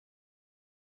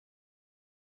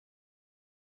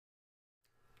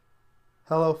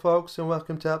Hello folks and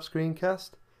welcome to App Screencast.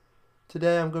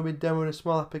 Today I'm going to be demoing a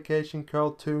small application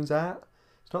called TunesArt.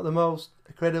 It's not the most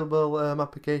credible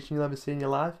application you'll ever see in your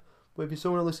life, but if you're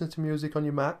someone who listens to music on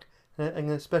your Mac, and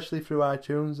especially through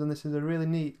iTunes, then this is a really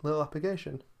neat little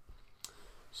application.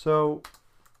 So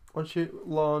once you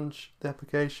launch the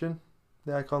application,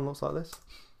 the icon looks like this.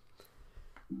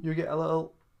 You get a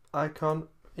little icon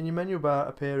in your menu bar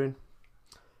appearing.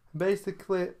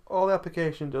 Basically all the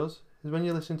application does is when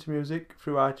you listen to music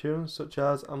through iTunes, such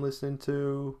as I'm listening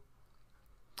to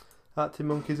Arctic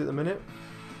Monkeys at the minute.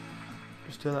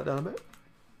 Just turn that down a bit.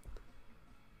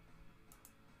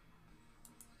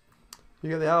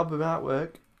 You get the album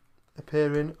artwork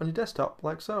appearing on your desktop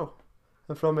like so,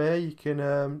 and from here you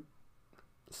can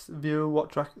view what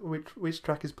track, which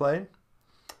track is playing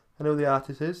and who the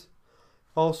artist is.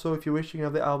 Also, if you wish, you can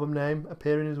have the album name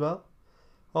appearing as well.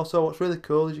 Also, what's really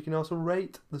cool is you can also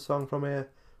rate the song from here,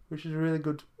 which is a really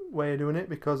good way of doing it,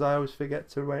 because I always forget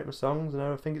to rate my songs, and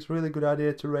I think it's a really good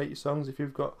idea to rate your songs if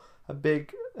you've got a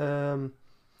big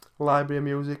library of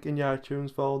music in your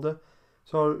iTunes folder.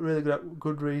 So really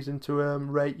good reason to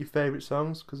rate your favourite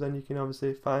songs, because then you can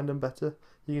obviously find them better.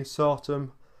 You can sort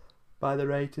them by the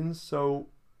ratings, so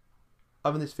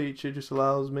having this feature just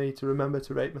allows me to remember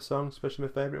to rate my songs, especially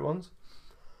my favourite ones.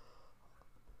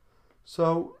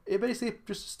 So it basically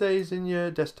just stays in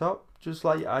your desktop, just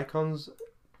like your icons.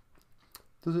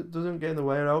 Doesn't get in the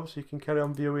way at all, so you can carry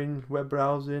on viewing, web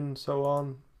browsing, and so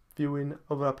on, viewing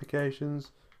other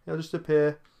applications. It'll just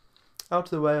appear out of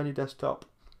the way on your desktop.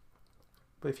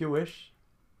 But if you wish,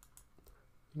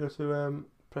 you go to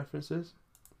preferences.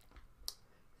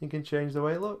 You can change the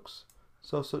way it looks.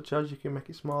 So such as you can make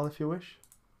it small if you wish,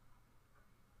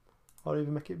 or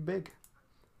even make it big,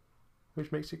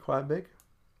 which makes it quite big.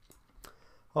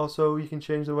 Also, you can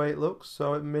change the way it looks.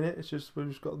 So at the minute we've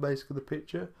just got basically the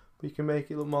picture, but you can make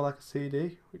it look more like a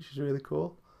CD, which is really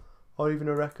cool, or even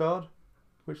a record,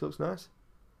 which looks nice.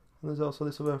 And there's also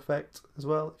this other effect as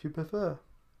well if you prefer.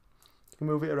 You can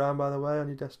move it around, by the way, on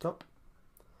your desktop.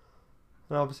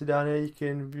 And obviously down here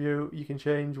you can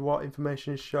change what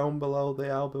information is shown below the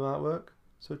album artwork,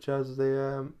 such as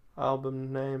the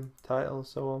album name, title, and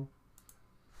so on.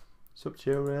 It's up to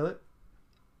you really.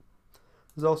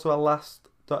 There's also a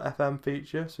last.fm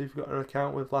feature, so if you've got an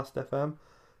account with Last.fm,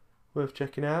 worth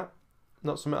checking out.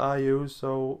 Not something I use,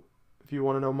 so if you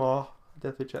want to know more,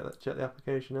 definitely check the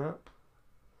application out.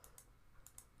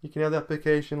 You can have the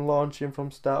application launching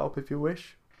from start up if you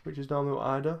wish, which is normally what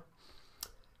I do.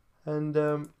 And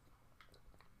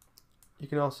you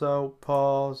can also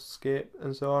pause, skip,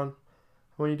 and so on. And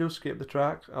when you do skip the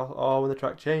track, or when the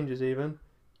track changes even,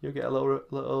 you'll get a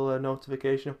little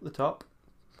notification up at the top,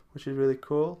 which is really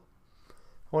cool.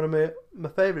 One of my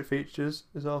favourite features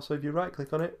is also if you right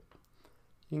click on it,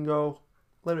 you can go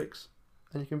lyrics,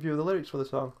 and you can view the lyrics for the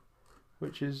song,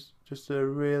 which is just a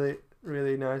really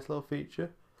nice little feature.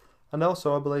 And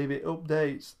also I believe it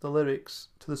updates the lyrics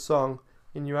to the song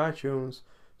in your iTunes.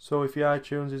 So if your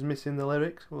iTunes is missing the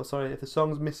lyrics, if the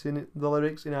song's missing the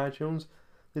lyrics in iTunes,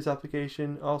 this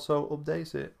application also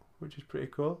updates it, which is pretty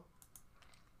cool.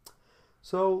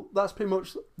 So that's pretty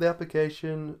much the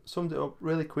application. Summed it up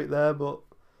really quick there, but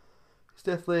it's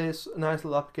definitely a nice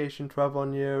little application to have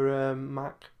on your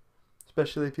Mac,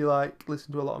 especially if you like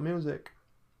listen to a lot of music.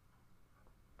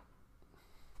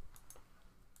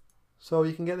 So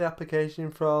you can get the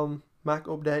application from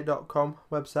macupdate.com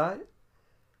website.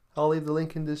 I'll leave the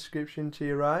link in the description to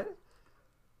your right.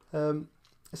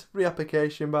 It's a free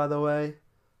application, by the way,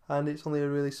 and it's only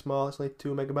really small. It's only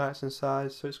 2 megabytes in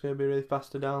size, so it's going to be really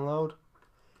fast to download.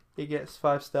 It gets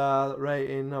 5-star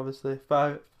rating, obviously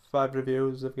five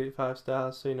reviews. I've given it 5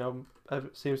 stars, so you know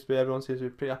everyone seems to be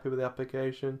pretty happy with the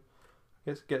application.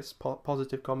 It gets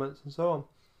positive comments and so on.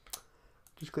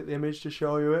 Just click the image to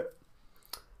show you it.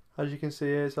 As you can see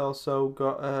here, it's also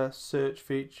got a search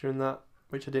feature in that,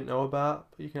 which I didn't know about,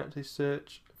 but you can actually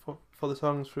search for the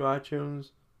songs through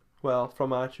iTunes, well, from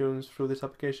iTunes through this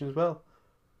application as well.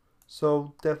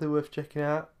 So definitely worth checking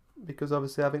out, because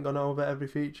obviously I haven't gone over every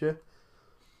feature.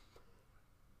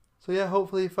 So yeah,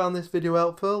 hopefully you found this video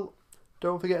helpful.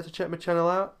 Don't forget to check my channel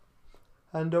out,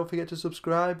 and don't forget to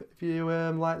subscribe if you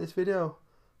like this video.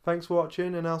 Thanks for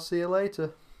watching, and I'll see you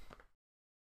later.